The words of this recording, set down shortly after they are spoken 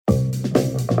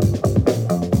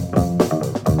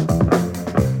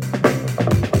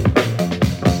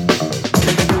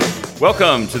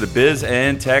Welcome to the Biz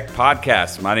and Tech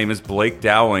Podcast. My name is Blake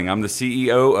Dowling. I'm the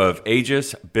CEO of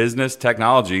Aegis Business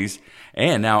Technologies,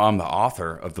 and now I'm the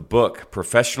author of the book,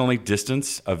 Professionally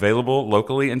Distanced, available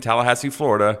locally in Tallahassee,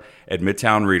 Florida at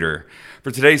Midtown Reader.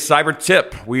 For today's cyber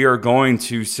tip, we are going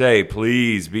to say,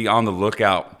 please be on the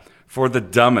lookout for the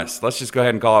dumbest, let's just go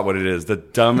ahead and call it what it is, the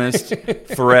dumbest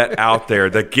threat out there,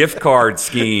 the gift card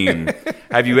scheme.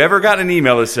 Have you ever gotten an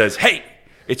email that says, hey,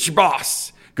 it's your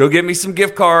boss, go get me some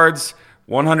gift cards,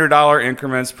 $100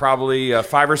 increments, probably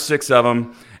 5 or 6 of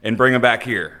them, and bring them back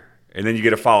here. And then you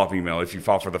get a follow-up email if you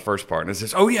fall for the first part. And it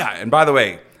says, oh yeah, and by the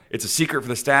way, it's a secret for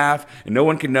the staff, and no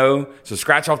one can know, so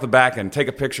scratch off the back and take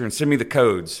a picture and send me the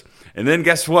codes. And then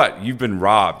guess what? You've been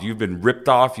robbed. You've been ripped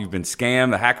off. You've been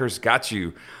scammed. The hackers got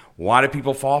you. Why do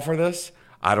people fall for this?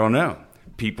 I don't know.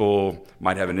 People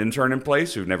might have an intern in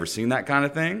place who've never seen that kind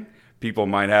of thing. People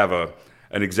might have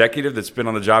an executive that's been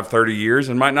on the job 30 years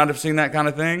and might not have seen that kind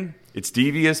of thing. It's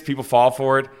devious. People fall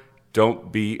for it.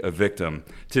 Don't be a victim.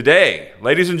 Today,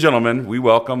 ladies and gentlemen, we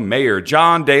welcome Mayor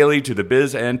John Daly to the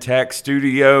Biz and Tech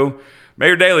studio.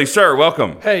 Mayor Daly, sir,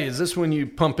 welcome. Hey, is this when you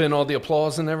pump in all the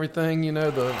applause and everything? You know,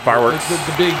 the fireworks,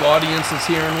 the big audience is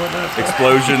here and whatnot.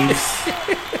 Explosions,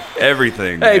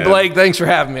 everything. Hey, man. Blake, thanks for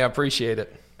having me. I appreciate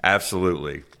it.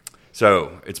 Absolutely.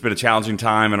 So it's been a challenging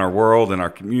time in our world and our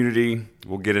community.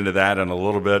 We'll get into that in a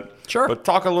little bit. Sure. But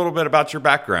talk a little bit about your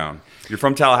background. You're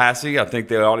from Tallahassee. I think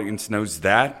the audience knows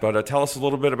that. But tell us a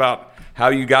little bit about how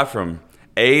you got from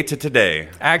A to today.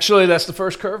 Actually, that's the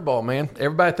first curveball, man.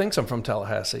 Everybody thinks I'm from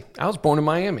Tallahassee. I was born in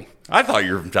Miami. I thought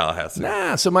you were from Tallahassee.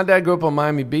 Nah, so my dad grew up on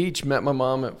Miami Beach, met my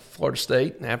mom at Florida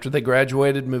State. After they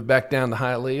graduated, moved back down to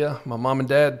Hialeah. My mom and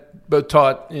dad both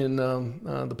taught in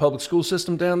the public school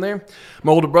system down there.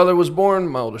 My older brother was born.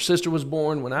 My older sister was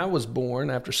born. When I was born,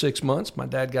 after 6 months, my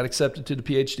dad got accepted to the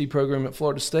PhD program at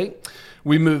Florida State.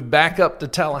 We moved back up to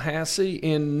Tallahassee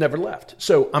and never left.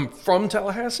 So I'm from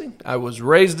Tallahassee. I was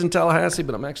raised in Tallahassee,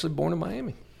 but I'm actually born in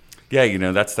Miami. Yeah, you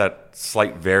know, that's that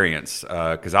slight variance,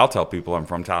 because I'll tell people I'm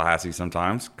from Tallahassee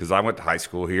sometimes because I went to high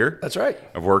school here. That's right.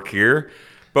 I've worked here.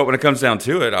 But when it comes down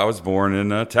to it, I was born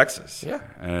in Texas. Yeah.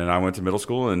 And I went to middle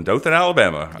school in Dothan,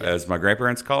 Alabama, as my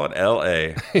grandparents call it,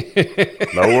 L.A.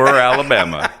 Lower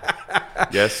Alabama.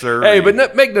 Yes, sir. Hey,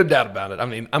 but make no doubt about it. I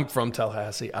mean, I'm from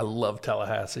Tallahassee. I love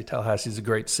Tallahassee. Tallahassee's a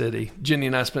great city. Jenny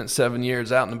and I spent 7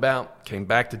 years out and about, came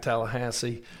back to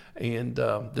Tallahassee, and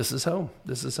this is home.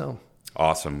 This is home.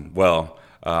 Awesome. Well,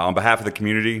 on behalf of the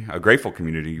community, a grateful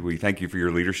community, we thank you for your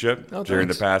leadership during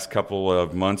the past couple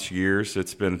of months, years.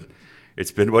 It's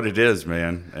been what it is,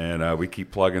 man, and we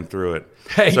keep plugging through it.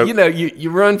 Hey, so, you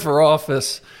run for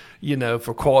office,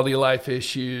 for quality of life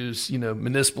issues,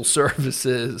 municipal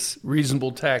services,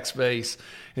 reasonable tax base,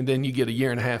 and then you get a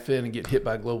year and a half in and get hit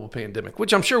by a global pandemic,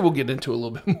 which I'm sure we'll get into a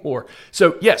little bit more.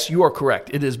 So, yes, you are correct.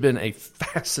 It has been a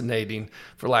fascinating,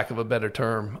 for lack of a better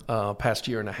term, past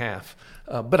year and a half.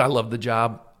 But I love the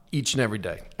job each and every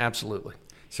day. Absolutely.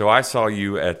 So I saw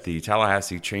you at the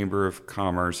Tallahassee Chamber of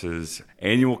Commerce's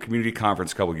annual community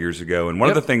conference a couple years ago, and one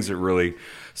of the things that really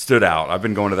stood out, I've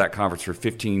been going to that conference for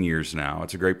 15 years now.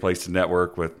 It's a great place to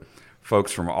network with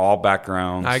folks from all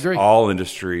backgrounds, I agree. All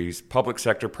industries, public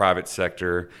sector, private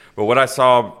sector. But what I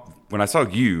saw when I saw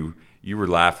you were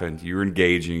laughing, you were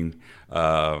engaging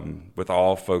with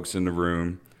all folks in the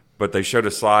room. But they showed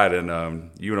a slide,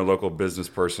 and you and a local business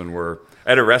person were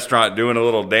at a restaurant doing a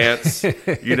little dance.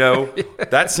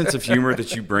 That sense of humor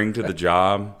that you bring to the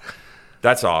job,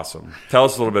 that's awesome. Tell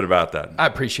us a little bit about that. I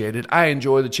appreciate it. I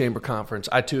enjoy the Chamber Conference.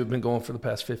 I, too, have been going for the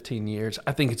past 15 years.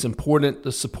 I think it's important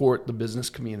to support the business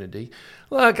community.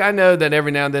 Look, I know that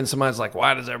every now and then somebody's like,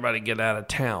 why does everybody get out of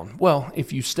town? Well,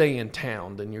 if you stay in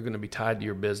town, then you're going to be tied to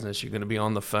your business. You're going to be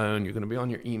on the phone. You're going to be on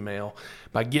your email.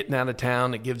 By getting out of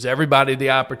town, it gives everybody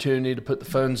the opportunity to put the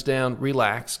phones down,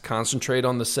 relax, concentrate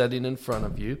on the setting in front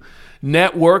of you,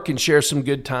 network and share some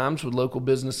good times with local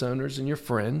business owners and your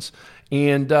friends.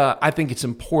 And I think it's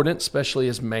important, especially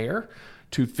as mayor,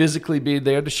 to physically be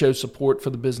there to show support for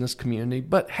the business community.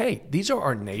 But hey, these are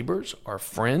our neighbors, our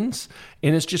friends,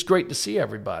 and it's just great to see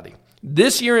everybody.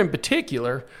 This year in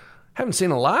particular, haven't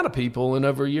seen a lot of people in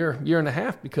over a year and a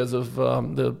half because of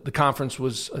the conference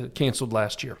was canceled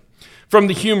last year. From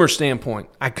the humor standpoint,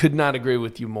 I could not agree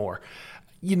with you more.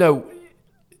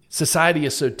 Society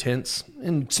is so tense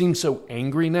and seems so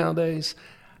angry nowadays.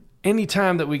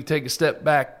 Anytime that we can take a step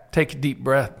back, take a deep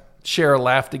breath, share a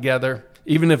laugh together,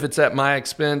 even if it's at my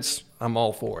expense, I'm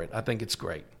all for it. I think it's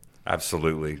great.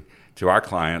 Absolutely. To our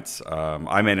clients,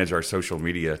 I manage our social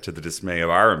media to the dismay of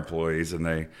our employees, and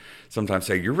they sometimes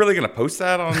say, you're really going to post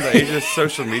that on the Aegis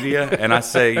social media? And I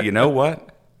say, you know what?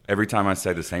 every time I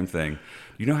say the same thing.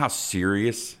 You know how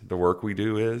serious the work we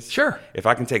do is? Sure. If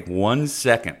I can take 1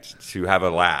 second to have a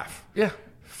laugh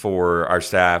for our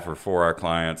staff or for our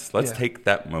clients, let's take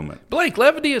that moment. Blake,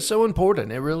 levity is so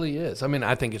important. It really is. I mean,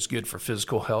 I think it's good for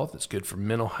physical health. It's good for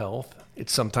mental health. It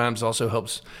sometimes also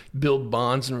helps build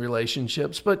bonds and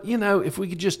relationships. But, if we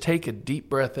could just take a deep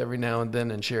breath every now and then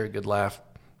and share a good laugh,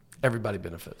 everybody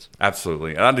benefits.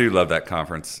 Absolutely. And I do love that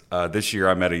conference. This year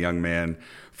I met a young man,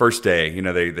 first day,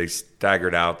 they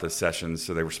staggered out the sessions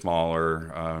so they were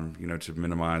smaller, to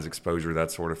minimize exposure, that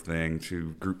sort of thing,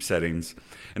 to group settings.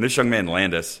 And this young man,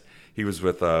 Landis, he was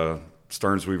with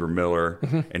Stearns Weaver Miller,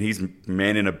 and he's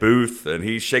manning a booth, and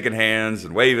he's shaking hands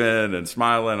and waving and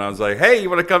smiling. I was like, hey, you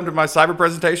want to come to my cyber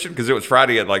presentation? Because it was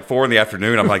Friday at like 4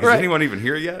 p.m. I'm like, is anyone even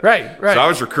here yet? Right. So I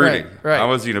was recruiting. Right. I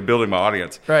was, building my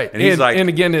audience. Right. And he's like... And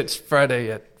again, it's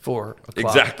Friday at 4 o'clock.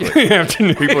 Exactly.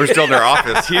 Afternoon. People are still in their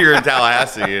office here in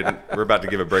Tallahassee, and we're about to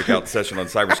give a breakout session on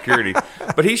cybersecurity.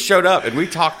 But he showed up, and we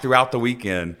talked throughout the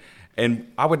weekend.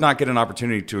 And I would not get an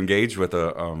opportunity to engage with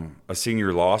a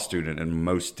senior law student in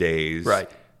most days. Right.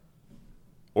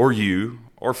 Or you,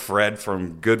 or Fred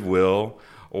from Goodwill,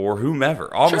 or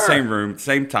whomever. All in the same room,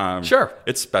 same time. Sure.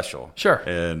 It's special. Sure.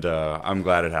 And I'm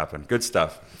glad it happened. Good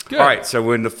stuff. Good. All right, so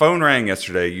when the phone rang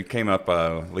yesterday, you came up,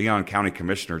 Leon County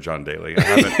Commissioner John Daly. I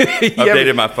haven't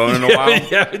updated my phone in a while.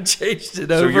 You haven't changed it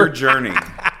over. So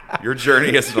your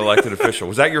journey as an elected official,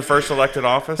 was that your first elected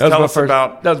office? That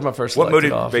was my first what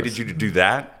elected motivated office. you to do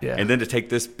that, Yeah. and then to take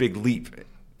this big leap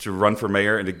to run for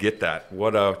mayor and to get that.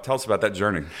 What? Tell us about that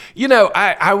journey.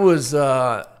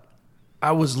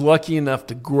 I was lucky enough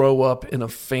to grow up in a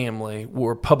family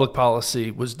where public policy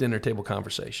was dinner table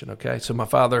conversation, okay? So my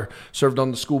father served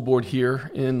on the school board here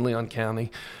in Leon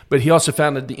County, but he also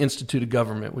founded the Institute of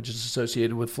Government, which is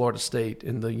associated with Florida State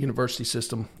and the university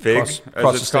system across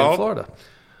the state of Florida.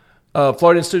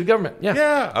 Florida Institute of Government, yeah.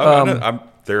 Yeah, I'm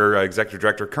their executive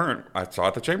director current. I saw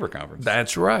at the chamber conference.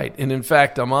 That's right. And in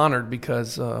fact, I'm honored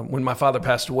because when my father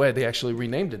passed away, they actually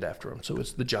renamed it after him. So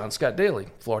it's the John Scott Daly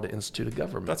Florida Institute of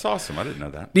Government. That's awesome. I didn't know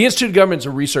that. The Institute of Government is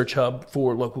a research hub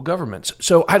for local governments.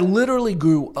 So I literally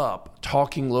grew up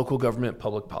talking local government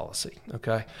public policy,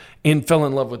 okay, and fell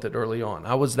in love with it early on.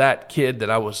 I was that kid that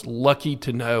I was lucky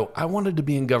to know I wanted to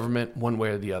be in government one way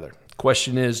or the other.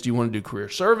 Question is, do you want to do career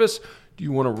service? Do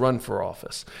you want to run for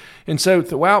office? And so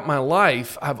throughout my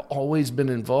life, I've always been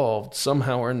involved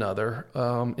somehow or another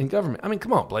in government. I mean,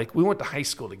 come on, Blake. We went to high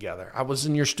school together. I was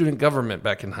in your student government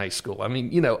back in high school. I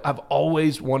mean, I've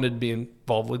always wanted to be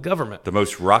involved with government. The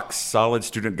most rock-solid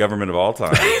student government of all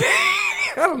time.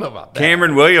 I don't know about that.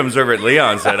 Cameron Williams over at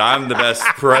Leon said, I'm the best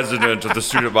president of the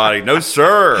student body. No,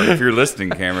 sir. If you're listening,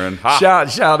 Cameron.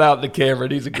 Shout out to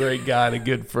Cameron. He's a great guy and a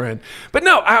good friend. But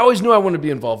no, I always knew I wanted to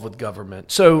be involved with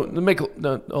government. So to make a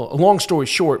long story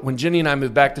short, when Jenny and I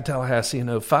moved back to Tallahassee in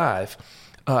 2005,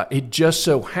 it just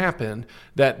so happened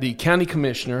that the county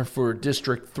commissioner for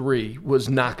District 3 was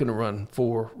not going to run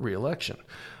for re-election.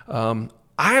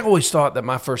 I always thought that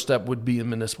my first step would be in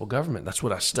municipal government. That's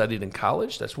what I studied in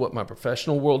college. That's what my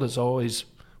professional world has always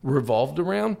revolved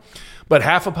around. But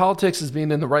half of politics is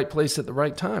being in the right place at the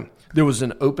right time. There was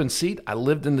an open seat. I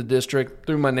lived in the district,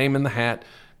 threw my name in the hat,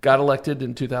 got elected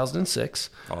in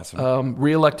 2006. Awesome.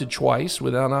 Re-elected twice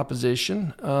without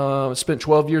opposition. Spent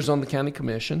 12 years on the county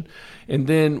commission. And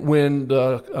then when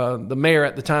the mayor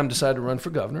at the time decided to run for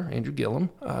governor, Andrew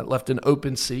Gillum, left an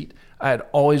open seat. I had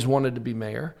always wanted to be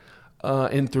mayor.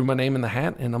 And threw my name in the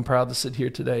hat, and I'm proud to sit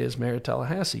here today as mayor of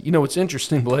Tallahassee. You know, what's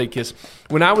interesting, Blake, is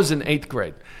when I was in 8th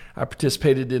grade, I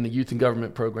participated in a youth and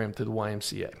government program through the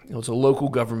YMCA. It was a local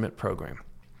government program.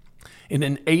 And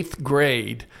in 8th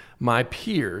grade, my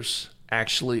peers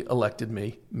actually elected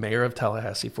me mayor of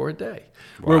Tallahassee for a day,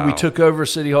 where we took over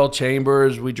City Hall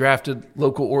chambers, we drafted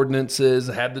local ordinances,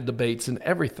 had the debates and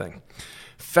everything.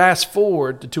 Fast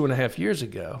forward to 2.5 years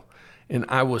ago, and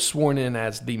I was sworn in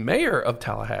as the mayor of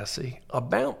Tallahassee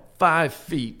about 5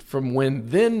 feet from when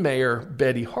then Mayor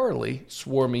Betty Harley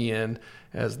swore me in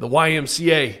as the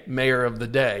YMCA mayor of the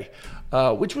day,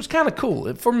 which was kind of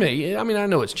cool for me. I mean, I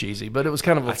know it's cheesy, but it was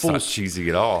kind of a not cheesy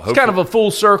at all. It's kind of a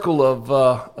full circle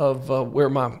of where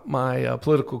my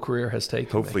political career has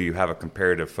taken Hopefully me. you have a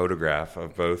comparative photograph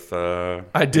of both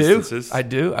I do. instances. I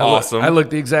do. Awesome. I look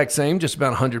the exact same, just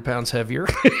about 100 pounds heavier.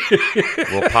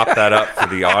 We'll pop that up for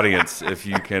the audience if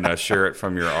you can share it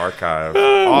from your archive.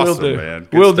 Awesome, will do. man.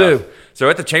 Good Will stuff. do. So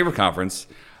at the chamber conference,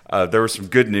 there was some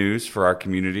good news for our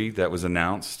community that was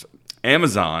announced.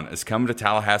 Amazon is coming to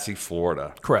Tallahassee,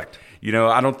 Florida. Correct. You know,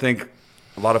 I don't think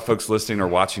a lot of folks listening or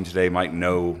watching today might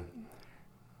know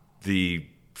the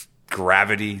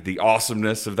gravity, the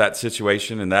awesomeness of that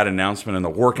situation and that announcement and the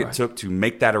work it took to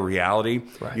make that a reality.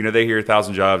 Right. You know, they hear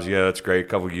 1,000 jobs. Yeah, that's great. A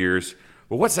couple of years.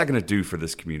 But what's that going to do for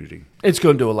this community? It's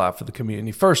going to do a lot for the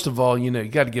community. First of all, you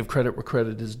got to give credit where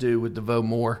credit is due with DeVoe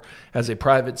Moore as a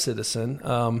private citizen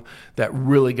that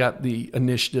really got the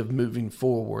initiative moving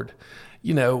forward.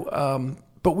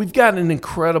 But we've got an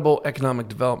incredible economic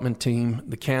development team,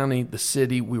 the county, the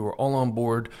city. We were all on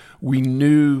board. We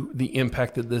knew the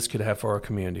impact that this could have for our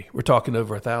community. We're talking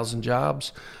over 1,000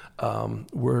 jobs.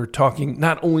 We're talking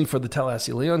not only for the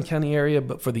Tallahassee-Leon County area,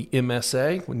 but for the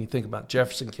MSA, when you think about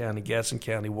Jefferson County, Gaston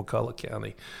County, Wakulla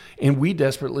County. And we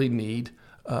desperately need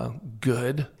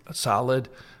good, solid,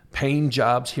 paying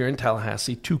jobs here in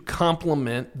Tallahassee to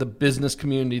complement the business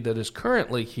community that is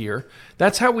currently here.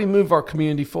 That's how we move our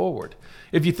community forward.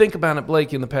 If you think about it,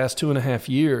 Blake, in the past 2.5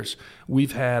 years,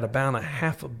 we've had about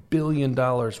 $500 million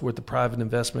worth of private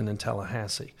investment in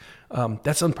Tallahassee.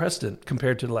 That's unprecedented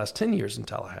compared to the last 10 years in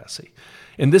Tallahassee.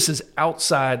 And this is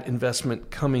outside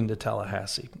investment coming to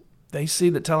Tallahassee. They see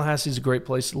that Tallahassee is a great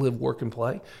place to live, work, and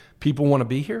play. People want to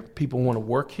be here. People want to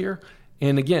work here.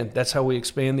 And again, that's how we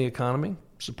expand the economy,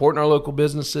 supporting our local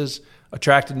businesses,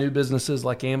 attracting new businesses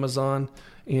like Amazon,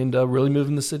 and really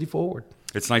moving the city forward.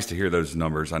 It's nice to hear those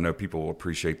numbers. I know people will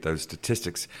appreciate those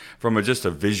statistics from just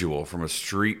a visual, from a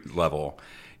street level.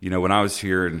 You know, when I was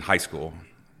here in high school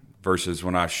versus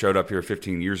when I showed up here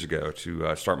 15 years ago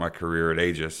to start my career at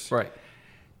Aegis. Right.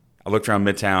 I looked around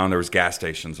Midtown. There was gas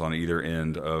stations on either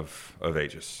end of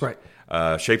Aegis. Right.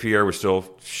 Chez Pierre was still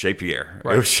Chez Pierre.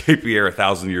 Right. It was Chez Pierre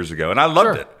 1,000 years ago, and I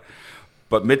loved it.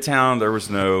 But Midtown, there was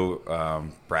no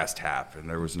Brass Tap, and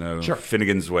there was no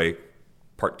Finnegan's Wake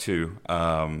Part 2.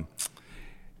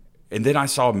 And then I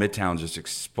saw Midtown just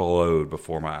explode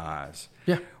before my eyes.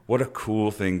 Yeah. What a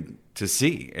cool thing to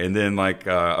see. And then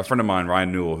a friend of mine,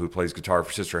 Ryan Newell, who plays guitar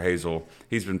for Sister Hazel,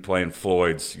 he's been playing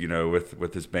Floyd's,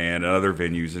 with his band and other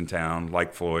venues in town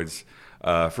like Floyd's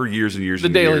for years and years the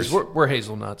and Dailies, years. We're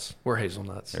Hazelnuts. We're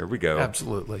Hazelnuts. There we go.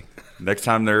 Absolutely. Next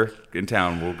time they're in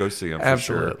town, we'll go see them for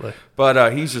Absolutely. sure.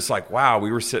 But he's just like, wow,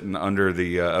 we were sitting under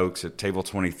the oaks at Table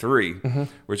 23,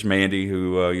 which Mandy,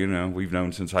 who, we've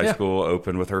known since high school,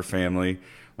 opened with her family.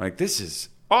 Like, this is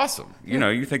awesome. You know,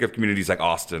 you think of communities like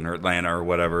Austin or Atlanta or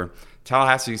whatever.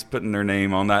 Tallahassee's putting their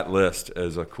name on that list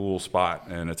as a cool spot,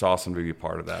 and it's awesome to be a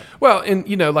part of that. Well, and,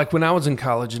 like when I was in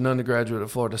college and undergraduate at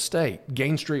Florida State,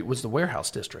 Gain Street was the warehouse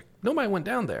district. Nobody went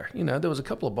down there. There was a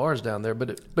couple of bars down there,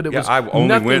 but it was I only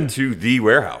nothing. went to the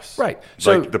warehouse. Right.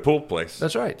 So, like the pool place.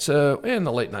 That's right. So, and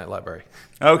the late night library.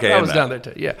 Okay. I was down there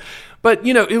too, yeah. But,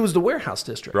 it was the warehouse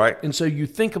district. Right. And so you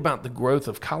think about the growth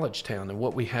of College Town and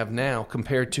what we have now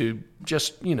compared to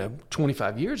just,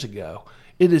 25 years ago.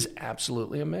 It is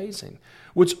absolutely amazing.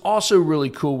 What's also really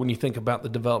cool when you think about the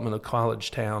development of College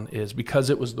Town is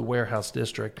because it was the warehouse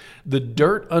district, the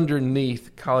dirt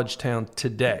underneath College Town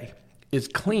today is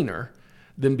cleaner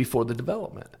than before the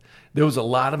development. There was a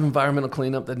lot of environmental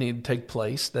cleanup that needed to take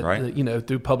place that,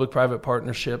 through public-private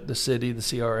partnership, the city, the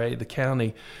CRA, the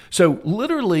county. So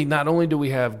literally, not only do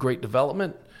we have great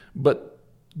development, but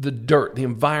the dirt, the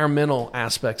environmental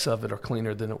aspects of it are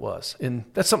cleaner than it was. And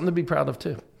that's something to be proud of,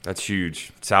 too. That's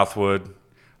huge. Southwood.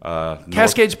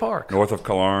 Cascades Park. North of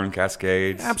Killearn,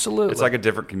 Cascades. Absolutely. It's like a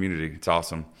different community. It's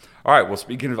awesome. All right, well,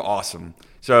 speaking of awesome,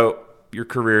 so your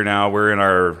career now, we're in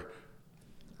our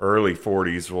early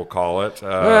 40s, we'll call it.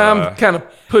 I'm kind of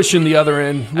pushing the other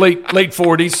end, late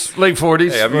 40s.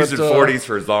 Hey, I'm using 40s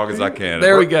for as long as I can.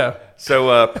 There we go.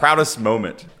 So proudest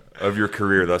moment of your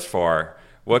career thus far,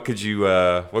 what could you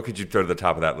throw to the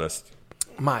top of that list?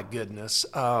 My goodness.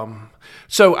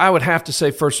 So I would have to say,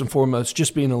 first and foremost,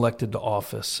 just being elected to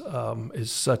office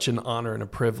is such an honor and a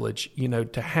privilege,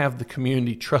 to have the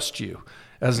community trust you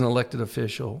as an elected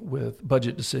official with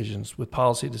budget decisions, with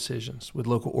policy decisions, with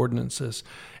local ordinances.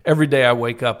 Every day I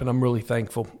wake up and I'm really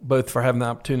thankful, both for having the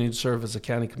opportunity to serve as a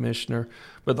county commissioner,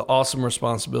 but the awesome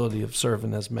responsibility of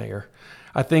serving as mayor.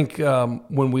 I think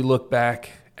when we look back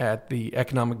at the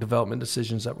economic development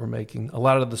decisions that we're making, a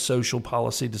lot of the social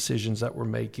policy decisions that we're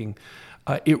making,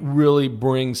 it really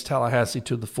brings Tallahassee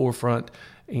to the forefront.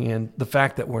 And the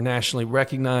fact that we're nationally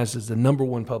recognized as the number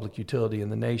one public utility in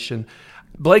the nation.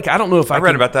 Blake, I don't know if I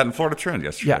read about that in Florida Trend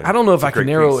yesterday. Yeah, I don't know if I can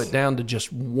narrow it down to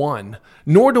just one,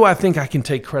 nor do I think I can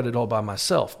take credit all by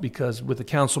myself, because with the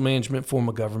council management form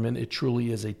of government, it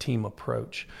truly is a team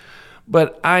approach.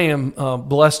 But I am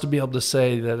blessed to be able to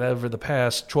say that over the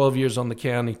past 12 years on the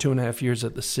county, 2.5 years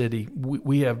at the city,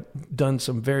 we have done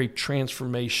some very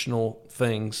transformational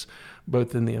things,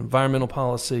 both in the environmental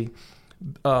policy,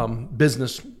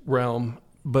 business realm,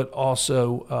 but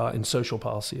also in social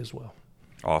policy as well.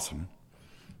 Awesome.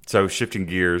 So shifting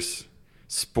gears,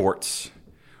 sports.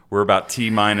 We're about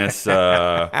T-minus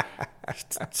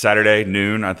Saturday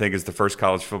noon, I think, is the first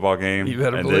college football game. You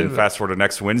better and believe then it. fast forward to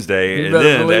next Wednesday, You and better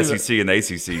then the believe SEC and the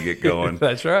ACC get going.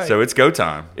 That's right. So it's go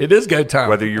time. It is go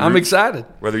time. I'm excited.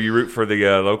 Whether you root for the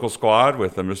local squad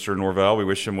with Mr. Norvell, we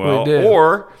wish him well, We do.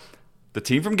 or the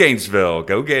team from Gainesville,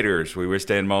 go Gators. We wish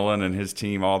Dan Mullen and his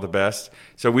team all the best.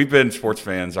 So we've been sports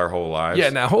fans our whole lives. Yeah,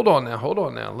 now hold on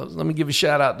now. Let me give a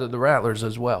shout out to the Rattlers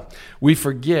as well. We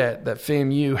forget that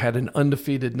FAMU had an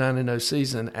undefeated 9-0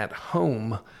 season at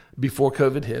home before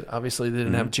COVID hit. Obviously, they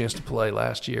didn't have a chance to play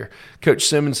last year. Coach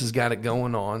Simmons has got it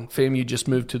going on. FAMU just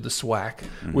moved to the SWAC,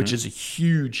 which is a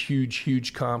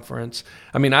huge conference.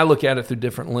 I mean, I look at it through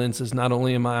different lenses. Not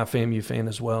only am I a FAMU fan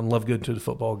as well and love going to the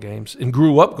football games and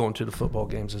grew up going to the football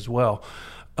games as well,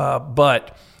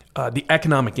 but the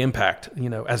economic impact,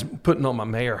 as putting on my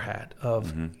mayor hat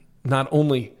of not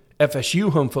only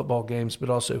FSU home football games, but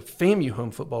also FAMU home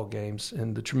football games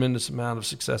and the tremendous amount of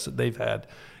success that they've had.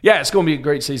 Yeah, it's going to be a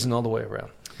great season all the way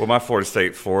around. Well, my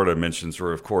Florida mentions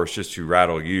were, of course, just to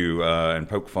rattle you and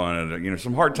poke fun at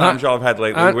some hard times y'all have had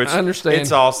lately. Which I understand.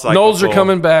 It's all cyclical. Knowles are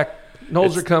coming back.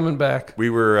 Are coming back.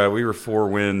 We were 4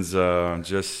 wins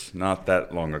just not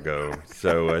that long ago.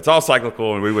 So it's all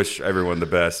cyclical, and we wish everyone the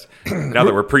best. Now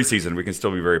that we're preseason, we can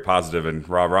still be very positive and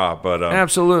rah-rah. But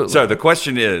absolutely. So the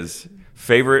question is,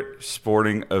 favorite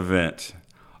sporting event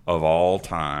of all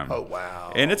time? Oh,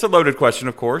 wow. And it's a loaded question,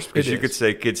 of course, because It you is. could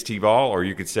say kids T-ball, or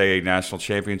you could say a national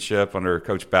championship under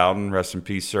Coach Bowden. Rest in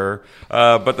peace, sir.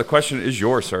 But the question is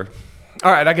yours, sir.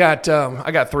 All right, I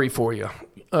got 3 for you.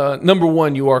 Number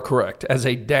one, you are correct. As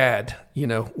a dad,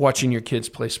 watching your kids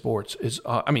play sports is,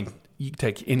 you can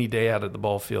take any day out of the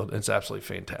ball field, and it's absolutely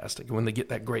fantastic. When they get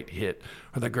that great hit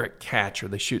or that great catch or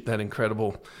they shoot that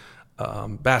incredible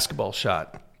basketball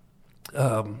shot,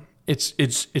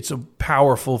 it's a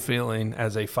powerful feeling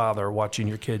as a father watching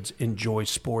your kids enjoy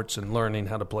sports and learning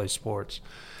how to play sports.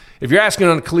 If you're asking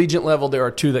on a collegiate level, there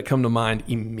are 2 that come to mind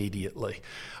immediately.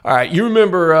 All right, you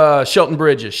remember Shelton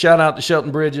Bridges. Shout out to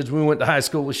Shelton Bridges. We went to high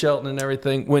school with Shelton and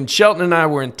everything. When Shelton and I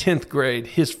were in 10th grade,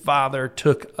 his father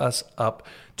took us up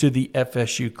to the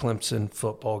FSU Clemson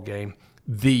football game.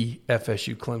 The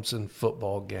FSU Clemson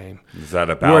football game. Is that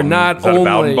a Bowden,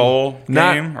 Bowden Bowl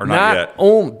game or not yet?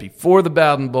 Only before the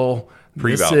Bowden Bowl.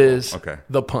 This Pre-Bowden is Bowl. Okay.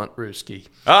 the punt Rooski.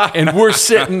 And we're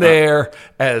sitting there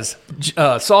as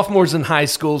sophomores in high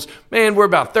schools. Man, we're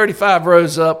about 35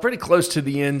 rows up, pretty close to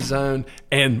the end zone.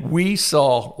 And we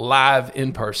saw live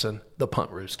in person the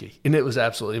punt Rooski. And it was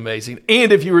absolutely amazing.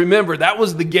 And if you remember, that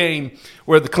was the game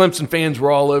where the Clemson fans were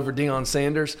all over Deion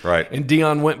Sanders. Right. And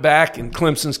Deion went back, and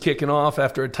Clemson's kicking off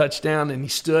after a touchdown, and he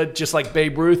stood just like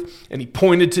Babe Ruth, and he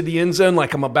pointed to the end zone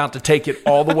like I'm about to take it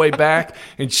all the way back.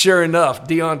 And sure enough,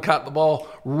 Deion caught the ball,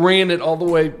 ran the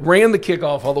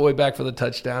kickoff all the way back for the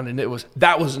touchdown, and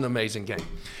that was an amazing game.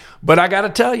 But I got to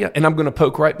tell you, and I'm going to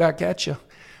poke right back at you,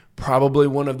 probably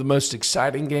one of the most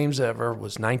exciting games ever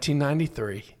was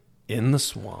 1993 in the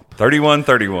Swamp.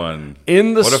 31-31.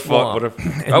 In the Swamp.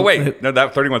 Oh, wait. No,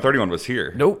 that 31-31 was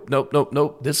here.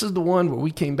 Nope. This is the one where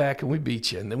we came back and we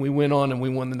beat you, and then we went on and we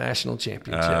won the national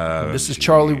championship. This is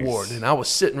Charlie Ward, and I was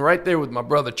sitting right there with my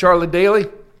brother Charlie Daly.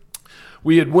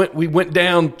 We went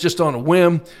down just on a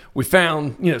whim. We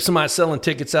found somebody selling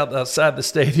tickets outside the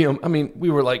stadium. I mean, we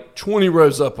were like 20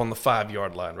 rows up on the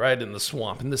 5-yard line, right in the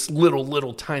Swamp, in this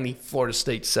little tiny Florida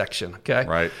State section. Okay,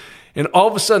 right. And all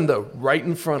of a sudden, though, right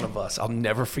in front of us, I'll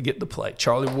never forget the play.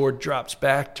 Charlie Ward drops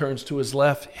back, turns to his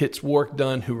left, hits Warwick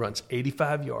Dunn, who runs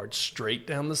 85 yards straight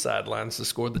down the sidelines to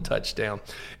score the touchdown.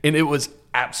 And it was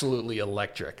absolutely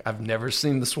electric. I've never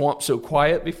seen the Swamp so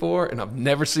quiet before, and I've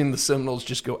never seen the Seminoles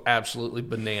just go absolutely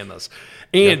bananas.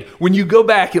 And when you go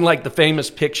back in like the famous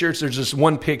pictures, there's this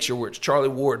one picture where it's Charlie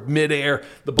Ward midair,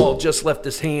 the ball just left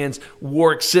his hands,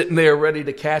 Warwick sitting there ready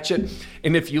to catch it.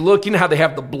 And if you look, how they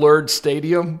have the blurred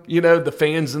stadium, the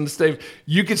fans in the stadium,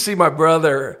 you could see my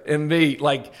brother and me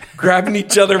like grabbing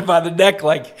each other by the neck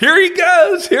like, here he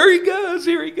goes.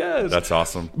 That's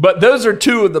awesome. But those are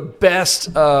 2 of the best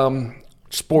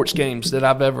sports games that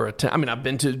I've ever attended. I mean, I've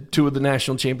been to 2 of the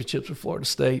national championships with Florida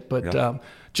State, but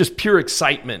just pure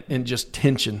excitement and just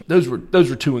tension. Those were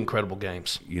 2 incredible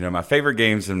games. My favorite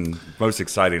games and most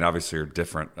exciting, obviously, are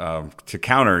different. To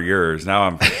counter yours,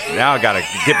 now I got to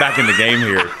get back in the game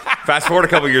here. Fast forward a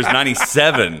couple of years,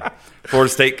 97.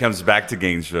 Florida State comes back to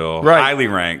Gainesville, highly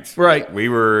ranked. Right. We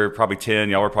were probably 10.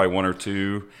 Y'all were probably 1 or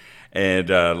 2. And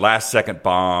last-second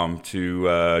bomb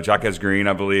to Jaquez Green,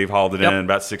 I believe, hauled it in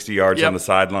about 60 yards on the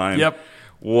sideline. Yep.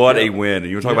 What a win. And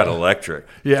you were talking about electric.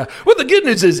 Yeah. Well, the good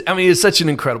news is, I mean, it's such an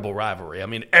incredible rivalry. I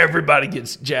mean, everybody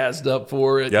gets jazzed up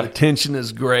for it. Yeah. The tension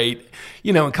is great.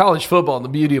 You know, in college football, the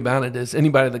beauty about it is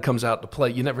anybody that comes out to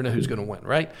play, you never know who's going to win,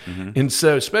 right? And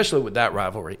so, especially with that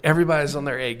rivalry, everybody's on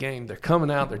their A game. They're coming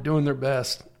out. They're doing their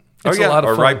best. It's a lot of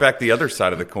or fun. right back the other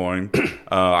side of the coin.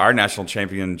 Our national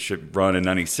championship run in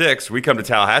 '96, we come to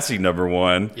Tallahassee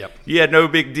 #1. Yep. Yeah, no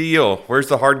big deal. Where's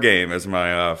the hard game, as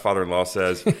my father-in-law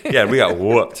says? Yeah, we got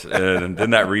whooped, and then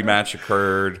that rematch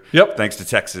occurred. Yep. Thanks to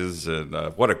Texas, and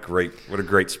what a great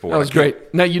sport. That was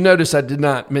great. Now, you notice I did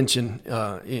not mention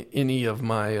any of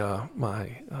my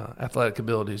athletic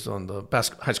abilities on the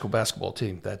high school basketball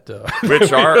team.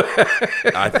 Which are,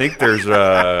 I think there's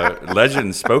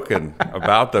legends spoken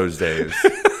about those days.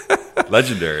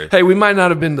 Legendary. Hey, we might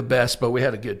not have been the best, but we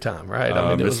had a good time, right?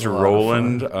 I mean, it was a Mr. lot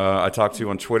Rowland, of fun. I talk to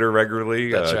on Twitter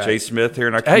regularly. That's right. Jay Smith here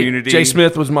in our community. Jay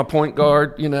Smith was my point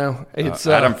guard. You know, it's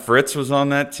Adam Fritz was on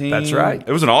that team. That's right.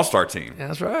 It was an all-star team.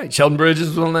 That's right. Sheldon Bridges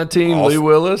was on that team. Lee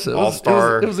Willis.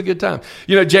 All-star. It was a good time.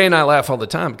 You know, Jay and I laugh all the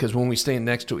time because when we stand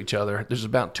next to each other, there's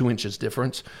about 2 inches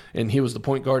difference, and he was the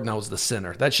point guard and I was the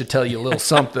center. That should tell you a little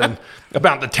something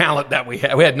about the talent that we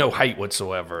had. We had no height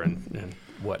whatsoever and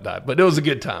whatnot, but it was a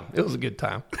good time. It was a good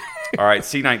time. All right,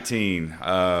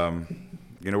 C19.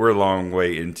 You know, we're a long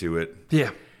way into it. Yeah.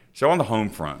 So on the home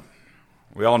front,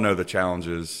 we all know the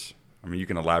challenges. I mean, you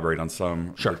can elaborate on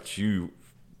some that you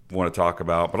want to talk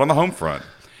about. But on the home front,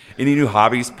 any new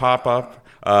hobbies pop up?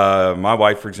 My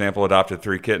wife, for example, adopted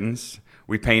 3 kittens.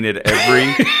 We painted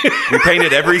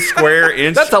every square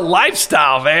inch. That's a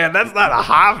lifestyle, man. That's not a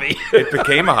hobby. It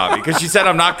became a hobby because she said,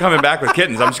 I'm not coming back with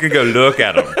kittens. I'm just going to go look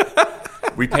at them.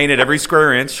 We painted every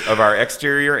square inch of our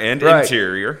exterior and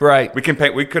interior. Right. We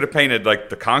could have painted like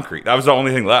the concrete. That was the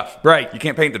only thing left. Right. You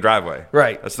can't paint the driveway.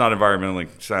 Right. That's not environmentally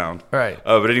sound. Right.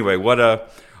 But anyway, what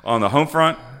on the home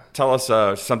front? Tell us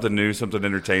something new, something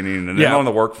entertaining, and then on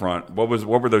the work front, what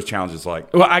were those challenges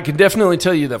like? Well, I can definitely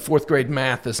tell you that 4th grade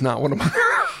math is not one of my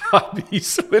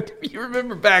hobbies. You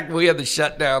remember back when we had the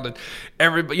shutdown and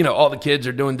everybody, you know, all the kids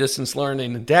are doing distance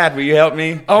learning. And Dad, will you help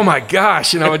me? oh my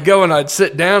gosh! And I would go and I'd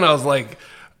sit down. I was like,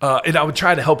 and I would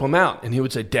try to help him out, and he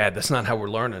would say, "Dad, that's not how we're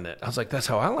learning it." I was like, "That's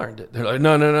how I learned it." They're like,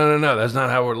 "No, that's not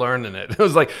how we're learning it." It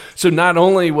was like, so not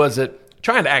only was it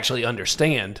trying to actually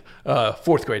understand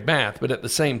 4th grade math, but at the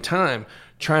same time,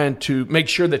 trying to make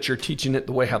sure that you're teaching it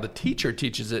the way how the teacher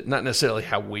teaches it, not necessarily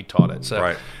how we taught it. So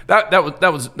right. that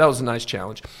was a nice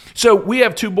challenge. So we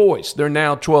have 2 boys. They're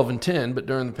now 12 and 10, but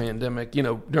during the pandemic, you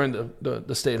know, during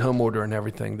the stay-at-home order and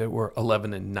everything, they were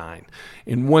 11 and 9.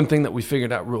 And one thing that we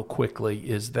figured out real quickly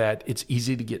is that it's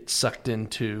easy to get sucked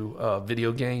into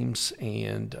video games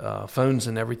and phones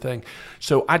and everything.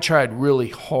 So I tried really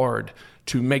hard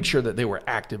to make sure that they were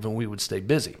active and we would stay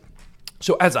busy.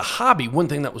 So as a hobby, one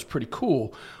thing that was pretty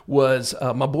cool was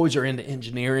my boys are into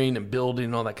engineering and building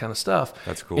and all that kind of stuff.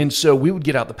 That's cool. And so we would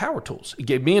get out the power tools. It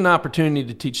gave me an opportunity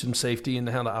to teach them safety and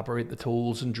how to operate the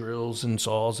tools and drills and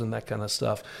saws and that kind of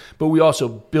stuff. But we also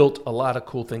built a lot of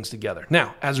cool things together.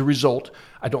 Now, as a result,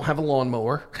 I don't have a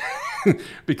lawnmower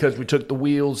because we took the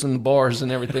wheels and the bars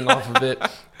and everything off of it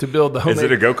to build the homemade. Is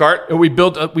it a go-kart? We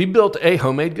built a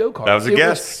homemade go-kart. That was a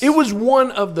guess. It was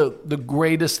one of the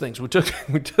greatest things. We took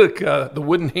the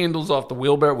wooden handles off the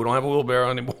wheelbarrow. We don't have a wheelbarrow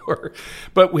anymore,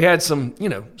 but we had some, you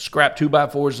know, scrap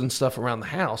 2x4s and stuff around the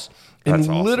house. And That's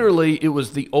awesome. literally, it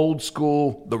was the old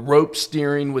school, the rope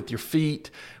steering with your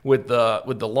feet, with the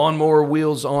lawnmower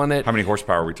wheels on it. How many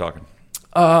horsepower are we talking?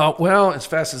 Well, as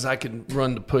fast as I could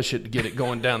run to push it to get it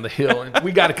going down the hill. And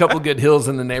we got a couple of good hills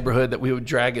in the neighborhood that we would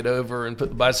drag it over and put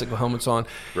the bicycle helmets on.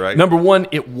 Right. Number 1,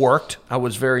 it worked. I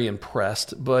was very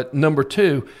impressed. But number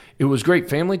 2, it was great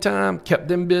family time, kept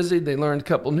them busy. They learned a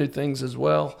couple new things as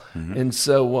well. Mm-hmm. And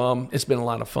so it's been a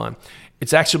lot of fun.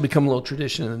 It's actually become a little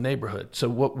tradition in the neighborhood. So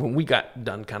when we got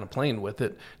done kind of playing with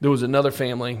it, there was another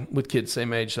family with kids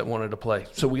same age that wanted to play.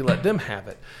 So we let them have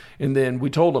it. And then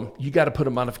we told them, you got to put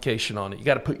a modification on it. You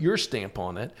got to put your stamp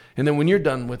on it. And then when you're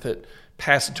done with it,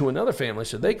 pass it to another family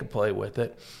so they could play with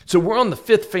it. So we're on the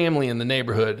 5th family in the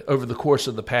neighborhood over the course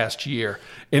of the past year.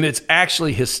 And it's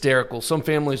actually hysterical. Some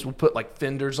families will put like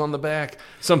fenders on the back.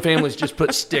 Some families just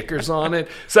put stickers on it.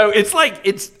 So it's like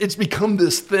it's become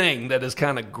this thing that has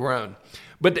kind of grown.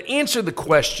 But to answer the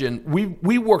question,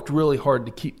 we worked really hard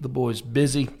to keep the boys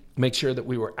busy, make sure that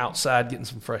we were outside getting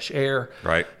some fresh air.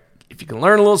 Right. If you can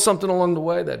learn a little something along the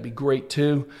way, that'd be great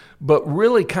too. But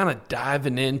really kind of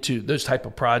diving into those type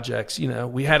of projects. You know,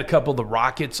 we had a couple of the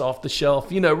rockets off the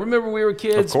shelf. You know, remember we were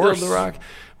kids? Of course. Build the rock.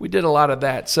 We did a lot of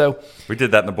that. So We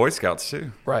did that in the Boy Scouts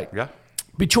too. right. Yeah.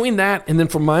 Between that and then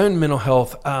for my own mental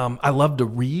health, I love to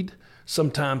read.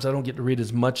 Sometimes I don't get to read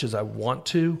as much as I want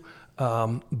to.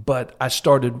 But I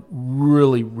started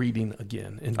really reading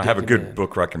again. And I have a good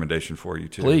book recommendation for you,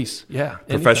 too. Please, yeah.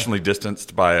 Professionally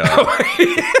Distanced by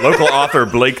local author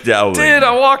Blake Dowling. Dude,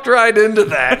 I walked right into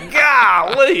that.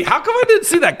 Golly, how come I didn't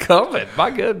see that coming?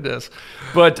 My goodness.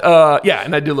 But,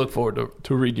 and I do look forward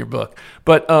to reading your book.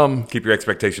 But keep your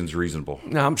expectations reasonable.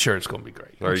 No, I'm sure it's going to be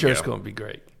great. It's going to be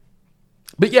great.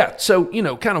 But, yeah, so,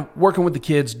 kind of working with the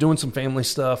kids, doing some family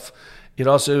stuff. It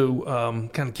also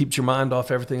kind of keeps your mind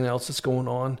off everything else that's going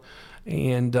on.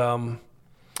 And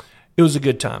it was a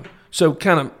good time. So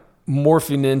kind of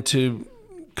morphing into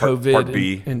COVID Part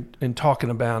B. And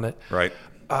talking about it. Right.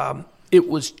 It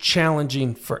was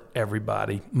challenging for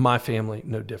everybody. My family,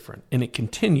 no different. And it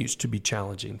continues to be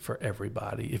challenging for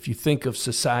everybody. If you think of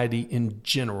society in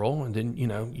general, and then,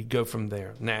 you go from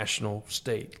there, national,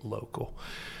 state, local.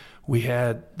 We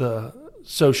had the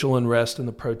social unrest and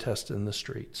the protests in the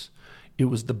streets. It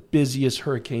was the busiest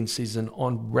hurricane season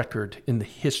on record in the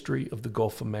history of the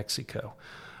Gulf of Mexico.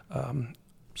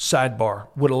 Sidebar,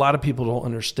 what a lot of people don't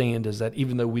understand is that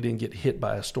even though we didn't get hit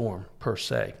by a storm per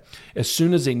se, as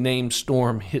soon as a named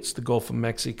storm hits the Gulf of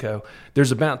Mexico,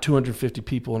 there's about 250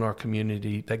 people in our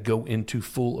community that go into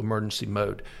full emergency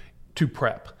mode to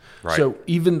prep. Right. So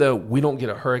even though we don't get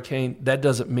a hurricane, that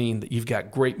doesn't mean that you've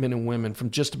got great men and women from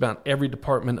just about every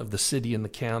department of the city and the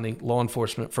county, law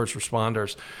enforcement, first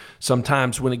responders.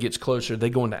 Sometimes when it gets closer, they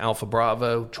go into Alpha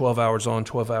Bravo, 12 hours on,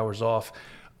 12 hours off.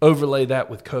 Overlay that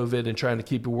with COVID and trying to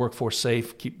keep your workforce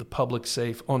safe, keep the public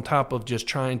safe, on top of just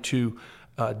trying to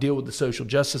deal with the social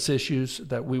justice issues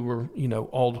that we were,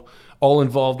 all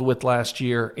involved with last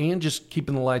year, and just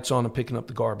keeping the lights on and picking up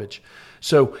the garbage.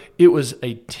 So it was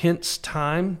a tense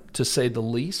time, to say the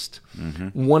least.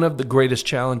 Mm-hmm. One of the greatest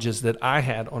challenges that I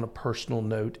had on a personal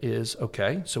note is,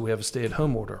 okay, so we have a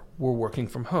stay-at-home order. We're working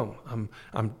from home.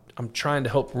 I'm trying to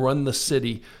help run the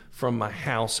city from my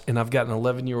house, and I've got an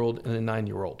 11-year-old and a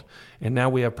 9-year-old. And now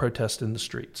we have protests in the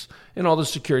streets and all the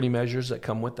security measures that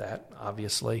come with that,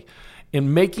 obviously.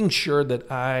 And making sure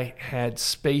that I had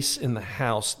space in the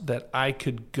house that I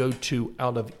could go to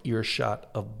out of earshot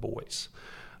of boys.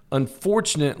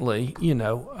 Unfortunately,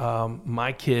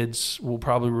 my kids will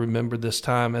probably remember this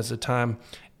time as a time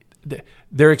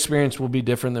their experience will be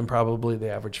different than probably the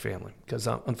average family, because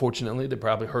unfortunately they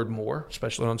probably heard more,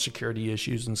 especially on security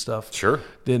issues and stuff. Sure.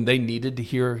 Than they needed to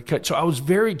hear. So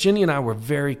Jenny and I were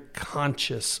very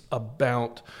conscious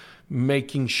about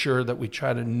making sure that we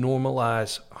try to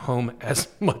normalize home as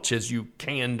much as you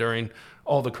can during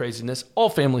all the craziness. All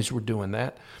families were doing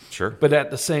that. Sure. But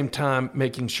at the same time,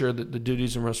 making sure that the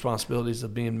duties and responsibilities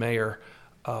of being mayor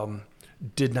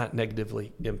did not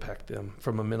negatively impact them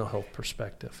from a mental health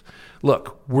perspective.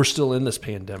 Look, we're still in this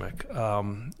pandemic.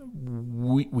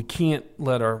 We can't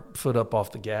let our foot up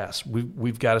off the gas.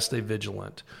 We've got to stay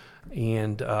vigilant.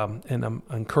 And I'm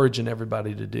encouraging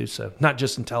everybody to do so, not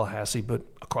just in Tallahassee, but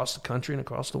across the country and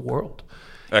across the world.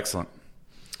 Excellent.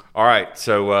 All right.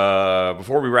 So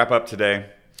before we wrap up today,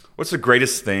 what's the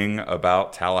greatest thing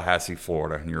about Tallahassee,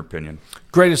 Florida, in your opinion?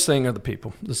 Greatest thing are the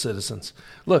people, the citizens.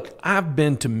 Look, I've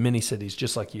been to many cities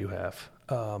just like you have.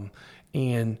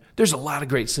 And there's a lot of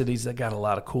great cities that got a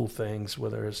lot of cool things,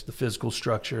 whether it's the physical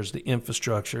structures, the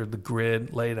infrastructure, the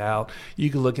grid laid out. You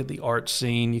can look at the art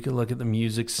scene, you can look at the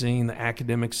music scene, the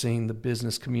academic scene, the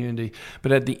business community.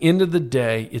 But at the end of the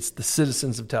day, it's the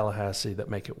citizens of Tallahassee that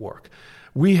make it work.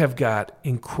 We have got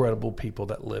incredible people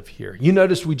that live here. You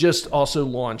notice we just also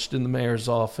launched in the mayor's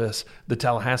office the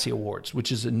Tallahassee Awards,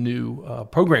 which is a new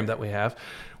program that we have,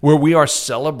 where we are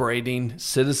celebrating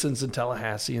citizens in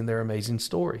Tallahassee and their amazing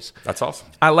stories. That's awesome.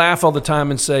 I laugh all the time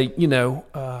and say,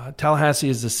 Tallahassee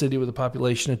is a city with a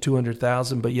population of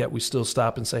 200,000, but yet we still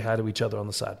stop and say hi to each other on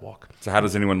the sidewalk. So how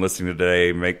does anyone listening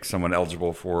today make someone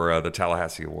eligible for the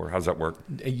Tallahassee Award? How does that work?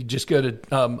 You just go to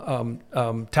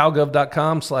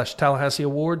talgov.com/Tallahassee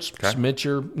Awards, okay. Submit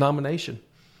your nomination.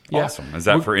 Awesome. Yeah. Is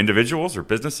that for individuals or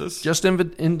businesses? Just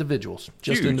individuals.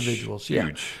 Just Huge. Individuals. Yeah.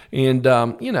 Huge. And,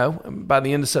 by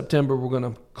the end of September, we're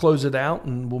going to close it out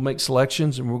and we'll make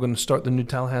selections and we're going to start the new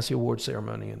Tallahassee Award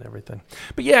ceremony and everything.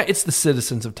 But, yeah, it's the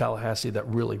citizens of Tallahassee that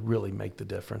really, really make the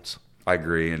difference. I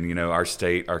agree. And, our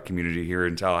state, our community here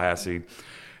in Tallahassee,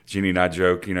 Jeannie and I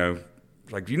joke, we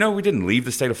didn't leave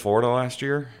the state of Florida last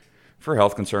year. For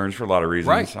health concerns, for a lot of reasons.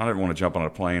 Right. I didn't want to jump on a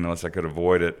plane unless I could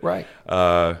avoid it. Right.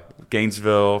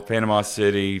 Gainesville, Panama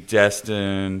City,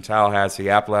 Destin, Tallahassee,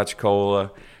 Apalachicola.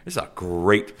 It's a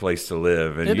great place to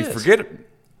live. And you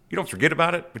don't forget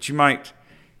about it, but you might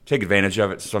take advantage of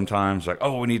it sometimes. Like,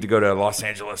 we need to go to Los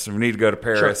Angeles and we need to go to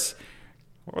Paris. Sure.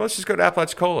 Well, let's just go to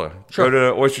Apalachicola. Sure. Go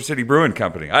to Oyster City Brewing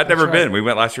Company. I'd never right. been. We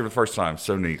went last year for the first time.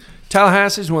 So neat.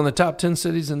 Tallahassee is one of the top 10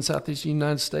 cities in the southeast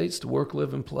United States to work,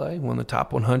 live, and play. One of the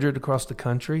top 100 across the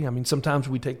country. I mean, sometimes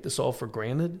we take this all for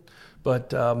granted,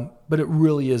 but it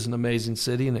really is an amazing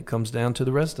city, and it comes down to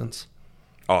the residents.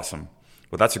 Awesome.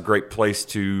 Well, that's a great place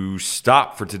to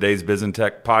stop for today's Biz and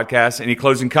Tech podcast. Any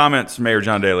closing comments, Mayor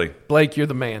John Daly? Blake, you're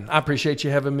the man. I appreciate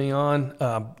you having me on.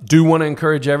 Do want to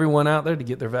encourage everyone out there to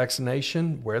get their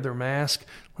vaccination, wear their mask.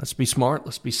 Let's be smart.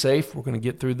 Let's be safe. We're going to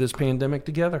get through this pandemic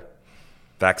together.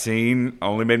 Vaccine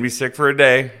only made me sick for a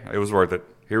day. It was worth it.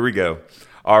 Here we go.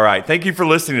 All right. Thank you for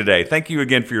listening today. Thank you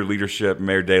again for your leadership,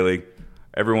 Mayor Daly.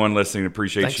 Everyone listening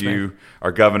appreciates Thanks, you, man.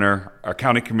 Our governor, our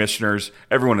county commissioners,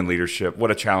 everyone in leadership. What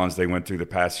a challenge they went through the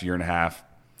past year and a half.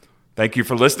 Thank you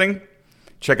for listening.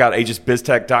 Check out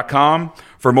aegisbiztech.com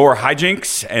for more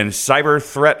hijinks and cyber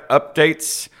threat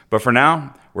updates. But for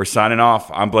now, we're signing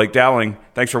off. I'm Blake Dowling.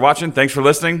 Thanks for watching. Thanks for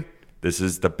listening. This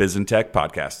is the Biz and Tech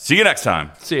Podcast. See you next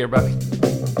time. See you, everybody.